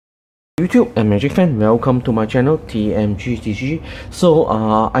YouTube and Magic fan, welcome to my channel TMGTG. So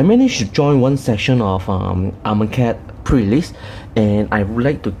I managed to join one session of Amonkhet pre-release, and I would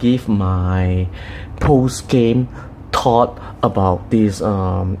like to give my post-game thought about this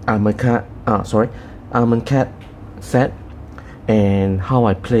Amonkhet set and how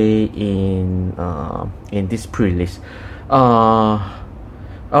I play in this pre-release.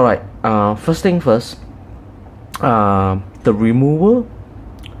 Alright, first thing first, the removal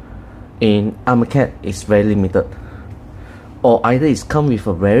in Amonkhet is very limited, or either it's come with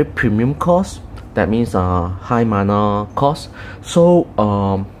a very premium cost, that means high mana cost. So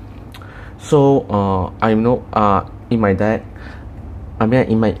I know in my deck, I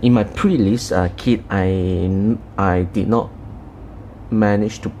mean in my pre-release kit, I did not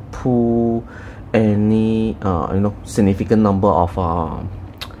manage to pull any significant number of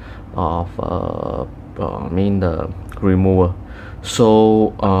the remover.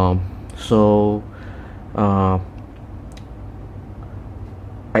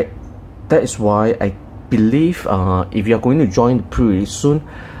 That is why I believe if you are going to join the pre-release soon,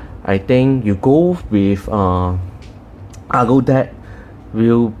 I think you go with Argo deck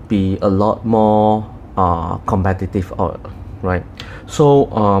will be a lot more competitive, right?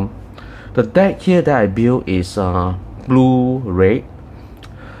 So the deck here that I built is blue red,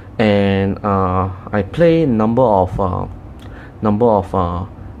 and I play number of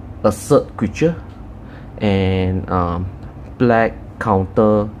assert creature and black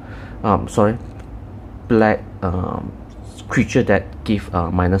counter black creature that give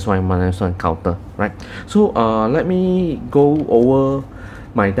 -1/-1 counter, right? So let me go over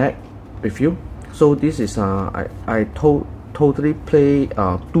my deck with you. So this is I totally play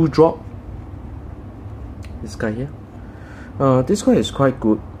 2-drop, this guy here. This guy is quite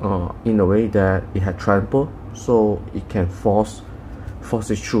good in a way that it had trample, so it can force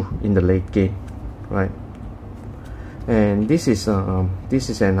it through in the late game, right? And this is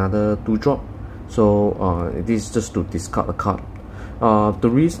another 2-drop, so this is just to discard a card.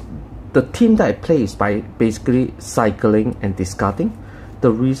 The team that I play is by basically cycling and discarding. The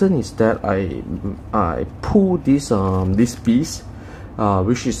reason is that I pull this beast,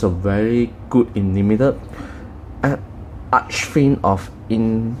 which is a very good in limited, Archfiend of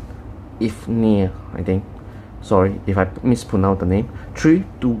Ifnir, I think. Sorry if I mispronounce the name.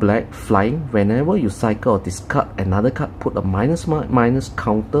 3/2 black flying. Whenever you cycle or discard another card, put a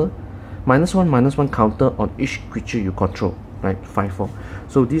 -1/-1 counter on each creature you control, right? 5/4.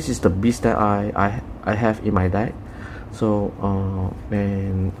 So this is the beast that I have in my deck. So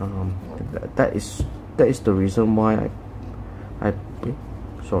that is the reason why I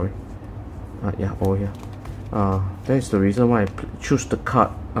sorry yeah, over here. That is the reason why I choose the card,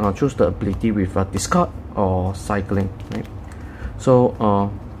 choose the ability with discard or cycling, right? So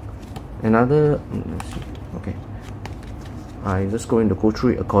another, let's see. Okay, I'm just going to go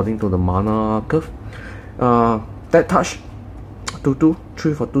through it according to the mana curve. That touch 2/2,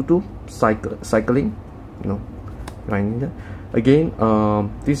 3 for 2/2, cycling, grinding that. Again,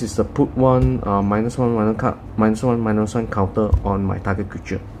 this is the put one -1/-1 counter on my target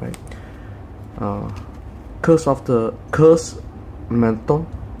creature, right? Curse Menton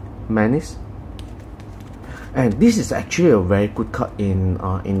Menace, and this is actually a very good card in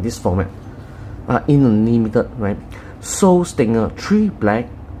this format, in unlimited, right? Soul Stinger, 3 black.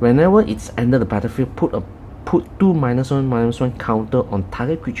 Whenever it's entered the battlefield, put 2 -1/-1 counter on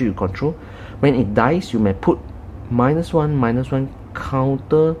target creature you control. When it dies, you may put -1/-1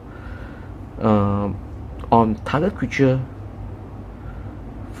 counter on target creature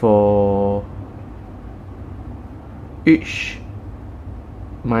for each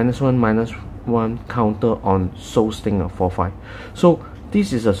 -1/-1 counter on Soul Stinger 4/5. So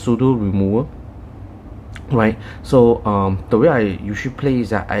this is a pseudo removal, right? So the way I usually play is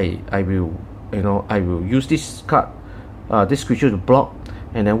that I will use this card, this creature to block,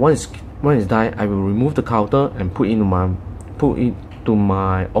 and then when it's died, I will remove the counter and put into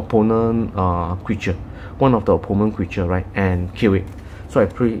my opponent creature, one of the opponent creature, right, and kill it. So I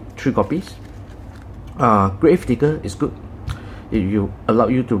play 3 copies. Grave Digger is good. It allow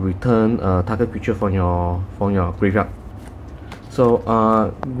you to return target creature from your graveyard. So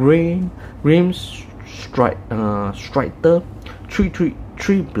Grim Strider, 3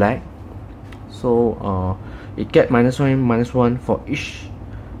 black. So it get -1/-1 for each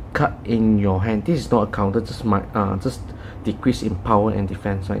card in your hand. This is not a counter, just decrease in power and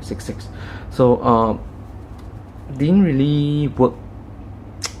defense, right? 6/6. So didn't really work.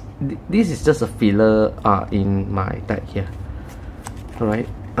 This is just a filler in my deck here. Alright,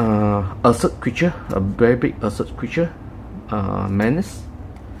 assert creature, a very big assert creature, Menace.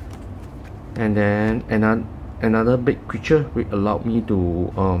 and then another big creature will allow me to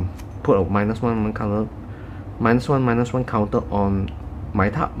put a -1/-1 counter, -1/-1 counter on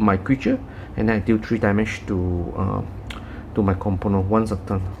my creature, and then I deal 3 damage to my component once a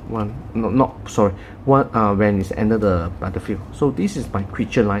turn. When it's entered the battlefield. So this is my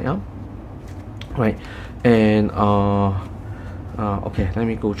creature lineup, right? And okay, let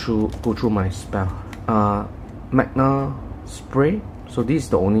me go through my spell. Magna Spray. So this is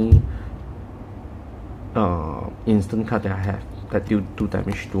the only instant card that I have that deal 2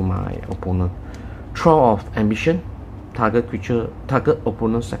 damage to my opponent. Troll of Ambition. Target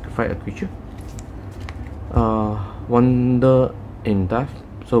opponent sacrifice a creature. Wonder in Depth.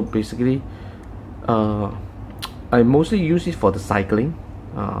 So basically, I mostly use it for the cycling.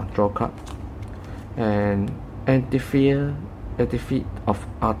 Draw card. And Antifear of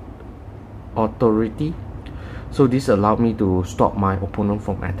Authority. So this allowed me to stop my opponent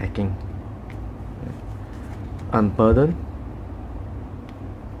from attacking. Unburden.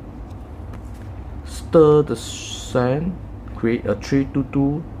 Stir the Sand. Create a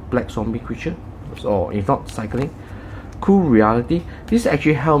 3/2/2 black zombie creature. Or if not cycling. Cool Reality. This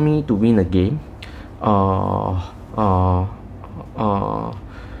actually helped me to win a game.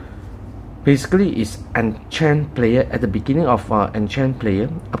 Basically, it's enchant player. At the beginning of enchant player,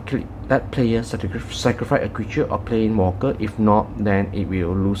 that player sacrifice a creature or Planewalker. If not, then it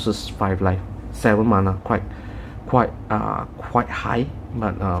will loses 5 life, 7 mana. Quite high,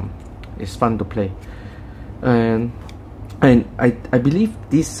 but it's fun to play. And I believe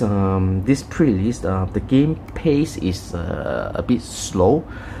this pre-release, the game pace is a bit slow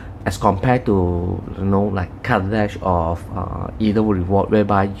as compared to, you know, like Kaladesh of either reward,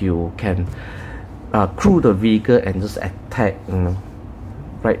 whereby you can crew the vehicle and just attack, you know,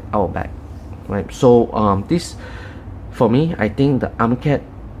 right out back, right? So this, for me, I think the Amonkhet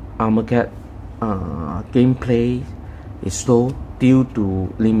gameplay is slow due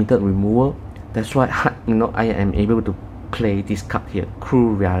to limited removal. That's why, you know, I am able to play this card here,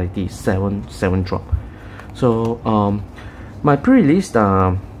 Cruel Reality, 7 drop. So my pre-release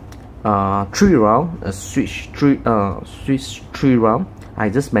 3 round, switch 3 round. I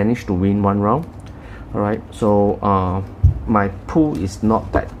just managed to win 1 round. Alright, so my pool is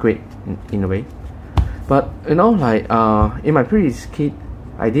not that great in a way, but you know, like in my previous kit,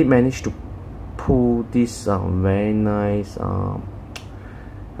 I did manage to pull this very nice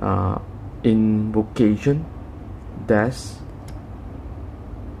Invocation Death.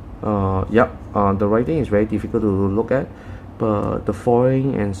 The writing is very difficult to look at, but the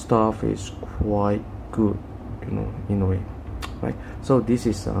foiling and stuff is quite good, you know, in a way, right? So this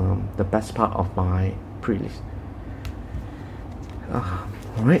is the best part of my pre-release.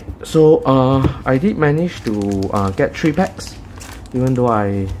 Alright, so I did manage to get 3 packs, even though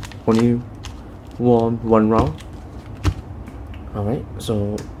I only won 1 round. Alright,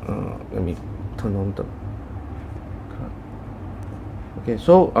 so let me turn on the card. Okay,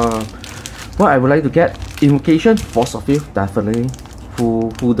 so what I would like to get, Invocation, Force of Will, definitely.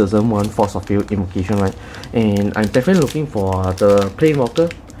 Who doesn't want Force of Will Invocation, right? And I'm definitely looking for the Planewalker,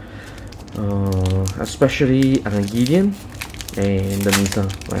 especially Gideon and the Nisa,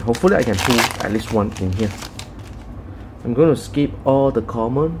 right? Hopefully I can pull at least 1 in here. I'm going to skip all the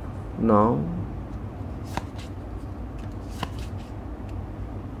common now.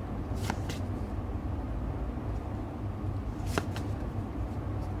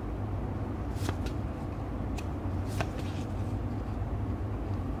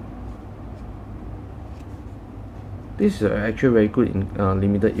 This is actually very good in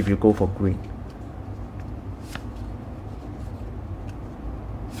limited if you go for green.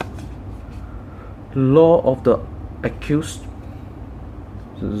 Law of the Accused,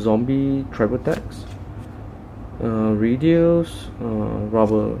 Zombie Tribal Tax, Reduce,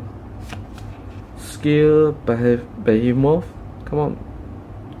 Rubber, Skill, Behemoth, come on,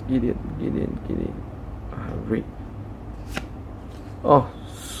 Gideon. Read. Oh,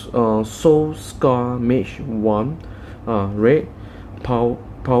 Soul Scar Mage 1. Red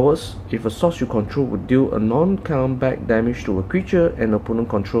powers. If a source you control would deal a non-combat damage to a creature and opponent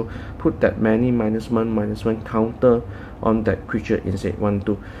control, put that many -1/-1 counter on that creature instead.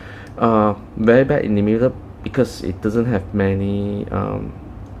 1/2. Very bad in limited because it doesn't have many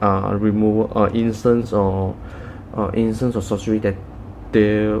removal instance or sorcery that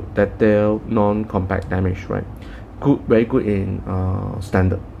deal non-combat damage, right? Very good in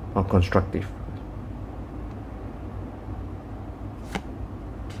standard or constructive.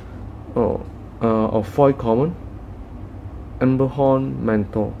 Of foil common, Emberhorn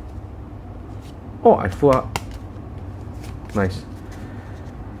Mentor. Oh, I full up. Nice.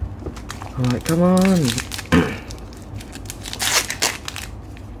 Alright, come on.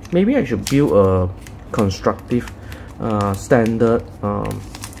 Maybe I should build a constructive standard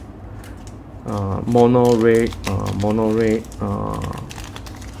mono red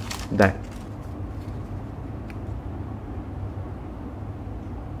deck.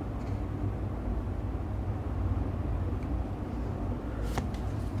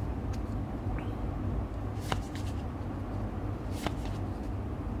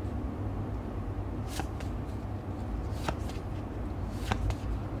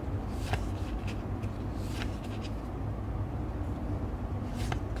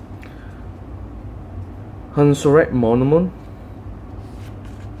 Hansoret Monument.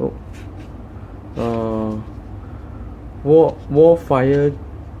 Warfire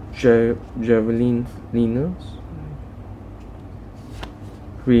Javelin Liners.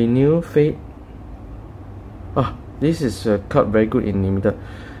 Renew Fate. This is a card very good in limited.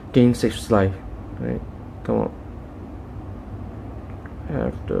 Gain 6 life. Right, come on.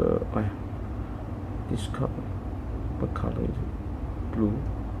 Have the this card. What color is it? Blue.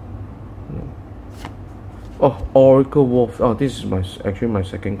 No. Oracle Wolf. This is actually my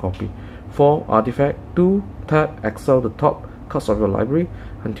second copy. 4 artifact. 2 tap. Exile the top cards of your library.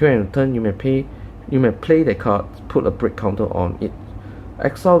 Until end of turn, you may play the card. Put a break counter on it.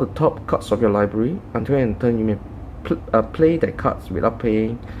 Exile the top cards of your library. Until end of turn, you may play the cards without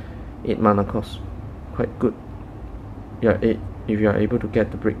paying 8 mana cost. Quite good. Yeah, 8 if you are able to get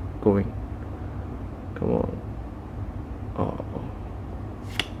the break going. Come on.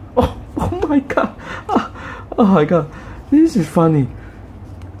 Oh my god. Oh my god, this is funny.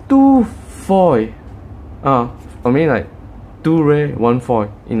 2 foil. I mean like 2 rare, 1 foil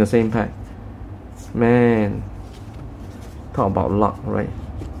in the same pack. Man, talk about luck, right?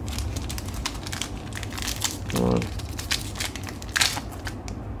 Come on.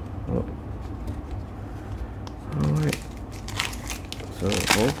 Alright. So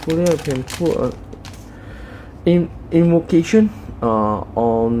hopefully I can put a invocation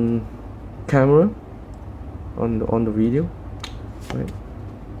on camera. On the video, right?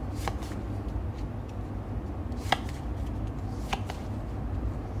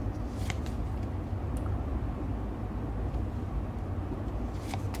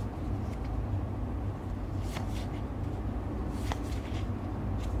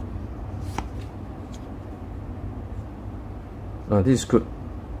 This is good.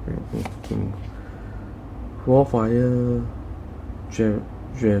 Warfire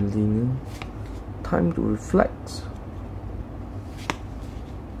Javelin. Time to reflect.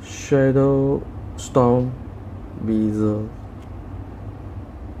 Shadow Storm Beezer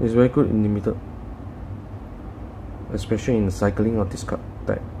is very good in limited, especially in the cycling of this card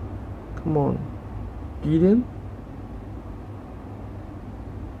deck. Come on, Gideon.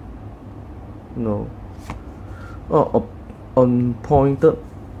 No. Unpointed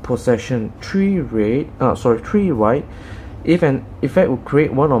Possession. 3 white. If an effect will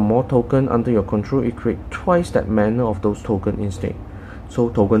create 1 or more token under your control, it creates twice that mana of those tokens instead. So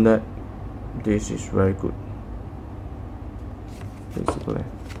token that, this is very good. Basically.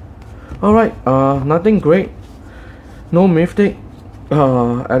 Alright, nothing great. No mythic.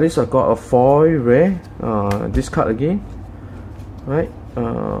 At least I got a foil rare. This card again. Right.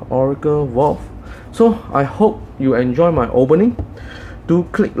 Oracle Wolf. So I hope you enjoy my opening. Do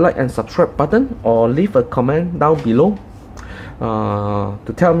click like and subscribe button or leave a comment down below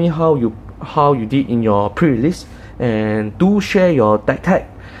to tell me how you did in your pre-release, and do share your deck tag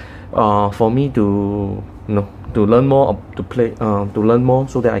for me to learn more, to learn more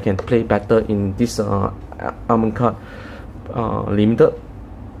so that I can play better in this Amonkhet limited.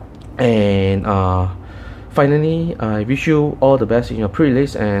 And finally, I wish you all the best in your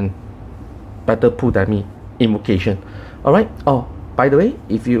pre-release and better pull than me, Invocation. Alright. By the way,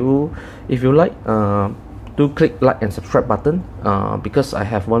 if you like, do click like and subscribe button because I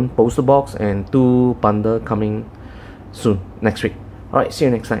have 1 poster box and 2 bundle coming soon next week. Alright, see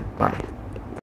you next time. Bye.